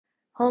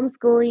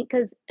homeschooling,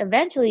 because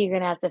eventually you're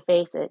gonna have to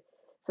face it.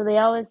 So they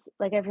always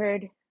like, I've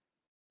heard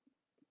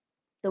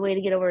the way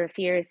to get over a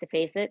fear is to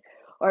face it,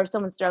 or if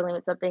someone's struggling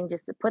with something,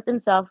 just to put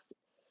themselves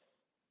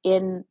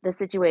in the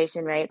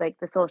situation, right? Like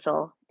the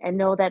social, and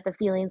know that the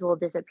feelings will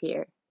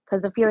disappear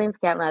because the feelings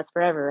can't last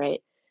forever,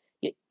 right?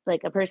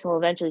 Like a person will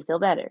eventually feel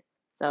better.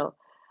 So,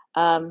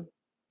 um,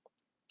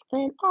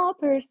 and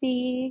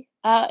Percy,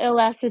 it'll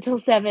last until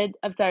 7.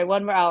 I'm sorry,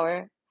 1 more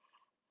hour.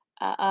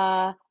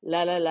 La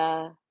la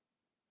la.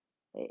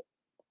 Wait,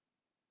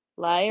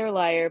 liar,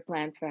 liar,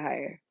 plans for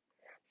hire.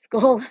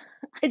 Skull.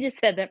 I just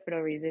said that for no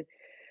reason.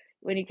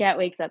 When your cat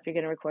wakes up, you're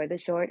gonna record the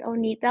short. Oh,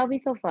 neat. That'll be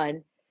so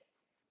fun.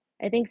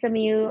 I think some of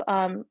you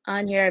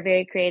on here are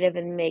very creative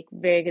and make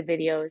very good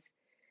videos.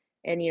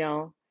 And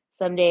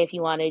someday if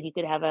you wanted, you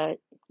could have a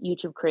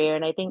YouTube career.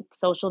 And I think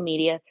social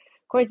media,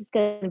 of course, it's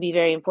going to be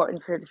very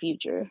important for the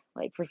future,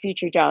 like for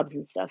future jobs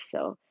and stuff.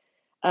 So,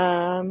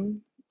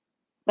 um,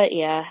 but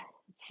yeah,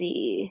 let's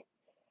see,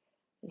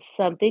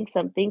 something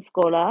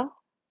Scola,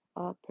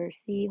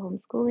 Percy,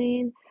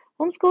 homeschooling.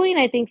 Homeschooling,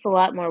 I think, is a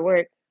lot more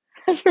work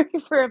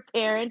for a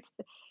parent.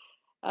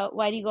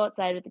 Why do you go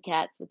outside with the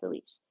cats with the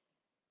leash?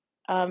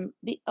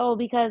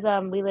 Because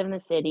we live in the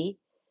city,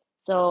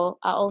 so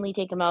I'll only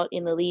take them out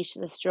in the leash,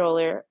 the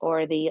stroller,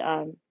 or the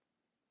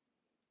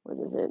what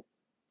is it?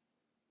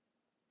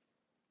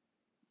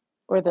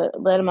 Or the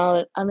let them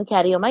out on the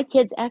catio. My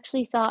kids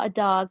actually saw a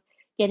dog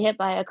get hit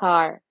by a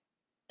car.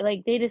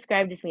 Like they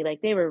described it to me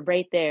like they were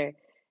right there.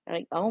 I'm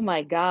like, oh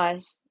my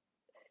gosh.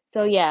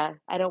 So yeah,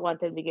 I don't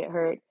want them to get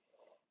hurt.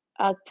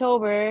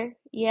 October,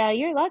 yeah,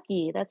 you're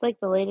lucky. That's like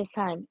the latest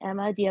time.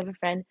 Emma, do you have a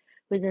friend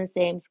who's in the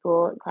same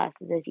school and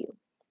classes as you?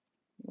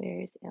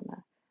 Where's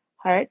Emma?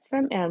 Hearts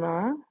from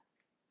Emma.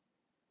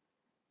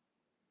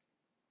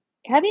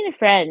 Having a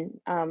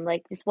friend,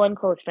 like just one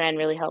close friend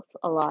really helps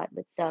a lot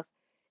with stuff.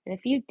 In a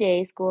few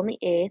days, school on the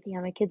 8th. Yeah,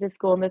 my kids have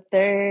school on the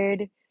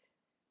 3rd.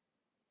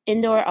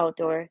 Indoor,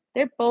 outdoor.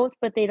 They're both,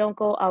 but they don't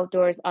go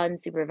outdoors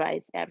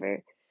unsupervised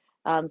ever.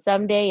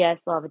 Someday, yes,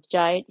 they'll have a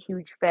giant,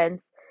 huge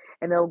fence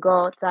and they'll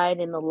go outside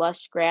in the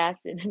lush grass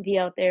and be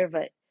out there.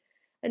 But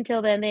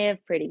until then, they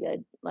have pretty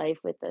good life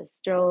with the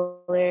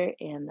stroller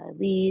and the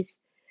leash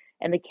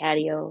and the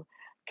catio.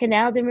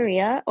 Canal de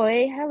Maria.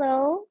 Oi,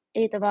 hello.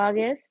 8th of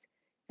August.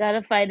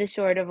 Gotta find a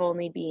short of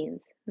only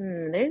beans.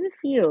 There's a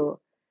few.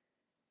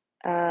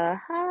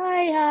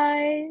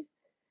 Hi.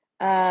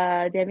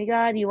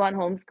 Demigod, you want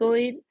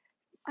homeschooling?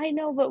 I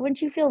know, but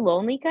wouldn't you feel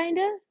lonely,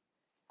 kinda?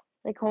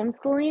 Like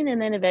homeschooling,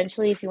 and then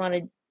eventually, if you want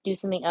to do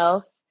something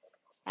else,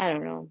 I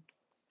don't know.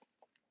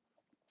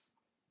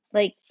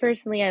 Like,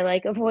 personally, I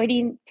like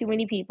avoiding too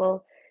many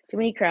people, too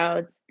many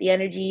crowds. The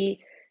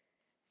energy,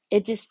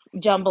 it just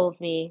jumbles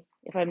me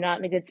if I'm not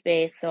in a good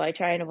space. So I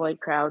try and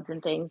avoid crowds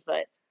and things,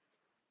 but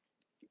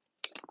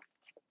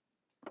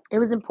it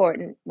was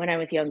important when I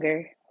was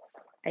younger,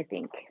 I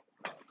think.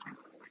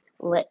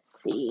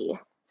 Let's see.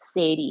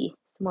 Sadie.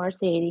 More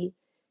Sadie.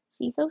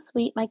 She's so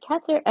sweet. My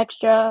cats are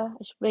extra.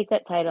 I should make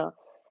that title.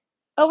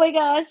 Oh my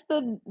gosh,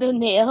 the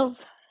nails.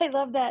 I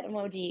love that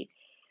emoji.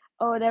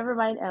 Oh, never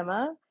mind,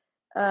 Emma.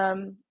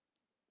 Um,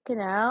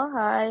 Canal,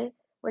 hi.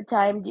 What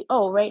time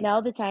right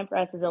now the time for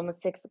us is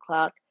almost 6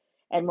 o'clock,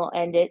 and we'll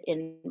end it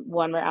in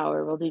 1 more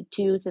hour. We'll do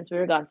two since we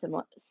were gone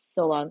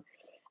so long.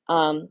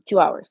 2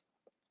 hours.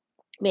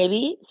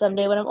 Maybe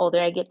someday when I'm older,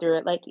 I get through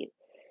it like you.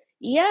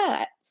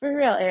 Yeah, for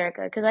real,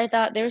 Erica. Because I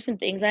thought there were some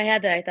things I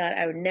had that I thought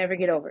I would never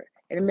get over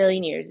in a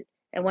million years.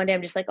 And one day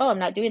I'm just like, oh, I'm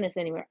not doing this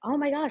anymore. Oh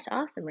my gosh,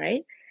 awesome,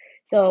 right?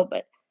 So,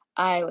 but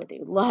I went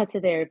through lots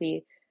of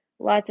therapy,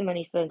 lots of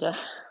money spent on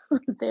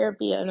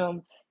therapy, and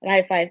I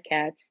have 5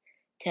 cats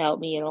to help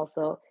me, and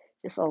also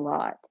just a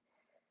lot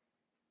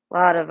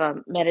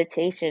of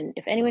meditation.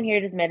 If anyone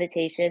here does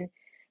meditation,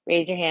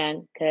 raise your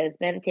hand because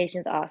meditation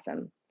is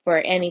awesome for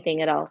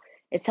anything at all.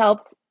 It's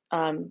helped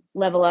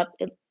level up.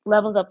 It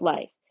levels up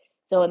life.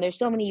 So, and there's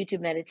so many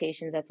YouTube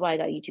meditations. That's why I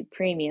got YouTube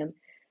Premium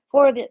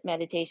for the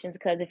meditations.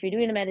 Because if you're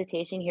doing a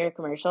meditation, hear a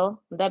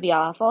commercial, that'd be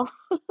awful.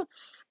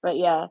 But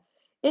yeah,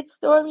 it's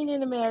storming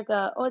in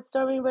America. Oh, it's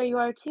storming where you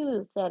are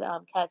too," said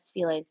Cat's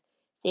Feelings.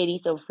 Sadie,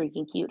 so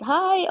freaking cute.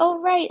 Hi. Oh,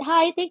 right.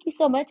 Hi. Thank you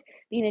so much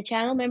being a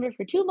channel member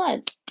for 2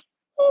 months.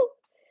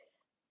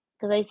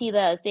 Because I see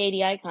the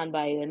Sadie icon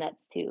by you, and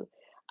that's two.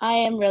 I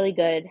am really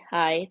good.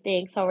 Hi,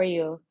 thanks. How are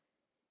you?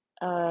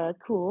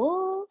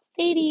 Cool.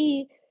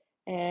 Sadie.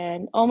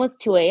 And almost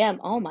 2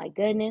 a.m. Oh my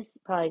goodness.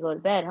 Probably go to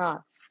bed, huh?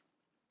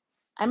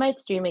 I might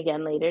stream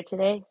again later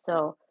today,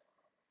 so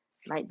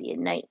might be a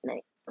night.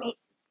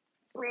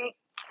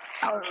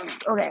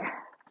 Okay.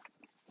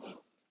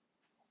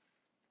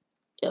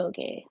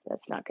 Okay,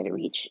 that's not gonna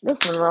reach this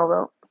one well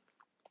though.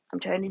 I'm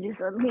trying to do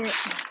something here.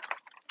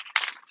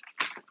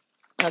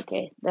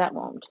 Okay, that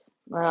won't.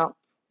 Well,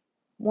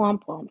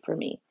 womp womp for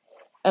me.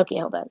 Okay,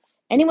 hold on.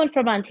 Anyone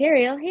from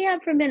Ontario? Hey,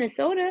 I'm from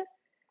Minnesota,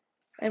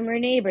 and we're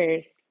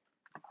neighbors.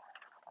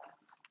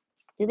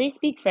 Do they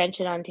speak French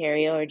in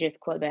Ontario or just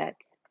Quebec?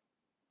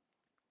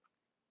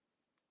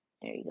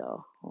 There you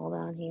go. Hold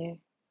on here.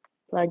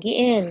 Plug you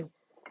in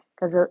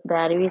because the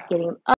battery is getting